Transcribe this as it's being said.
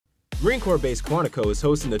Marine Corps Base Quantico is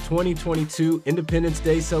hosting the 2022 Independence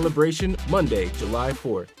Day celebration Monday, July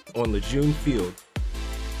 4th on Lejeune Field.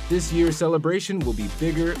 This year's celebration will be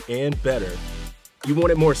bigger and better. You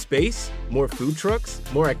wanted more space, more food trucks,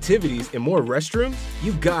 more activities, and more restrooms?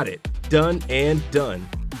 You got it. Done and done.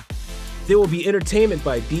 There will be entertainment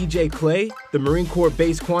by DJ Clay, the Marine Corps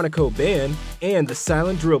Base Quantico Band, and the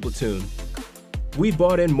Silent Drill Platoon. We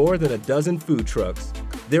bought in more than a dozen food trucks.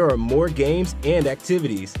 There are more games and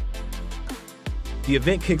activities. The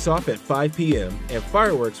event kicks off at 5 p.m. and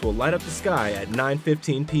fireworks will light up the sky at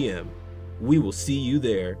 9:15 p.m. We will see you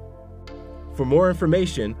there. For more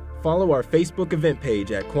information, follow our Facebook event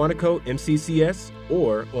page at Quantico MCCS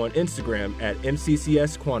or on Instagram at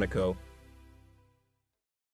MCCS Quantico.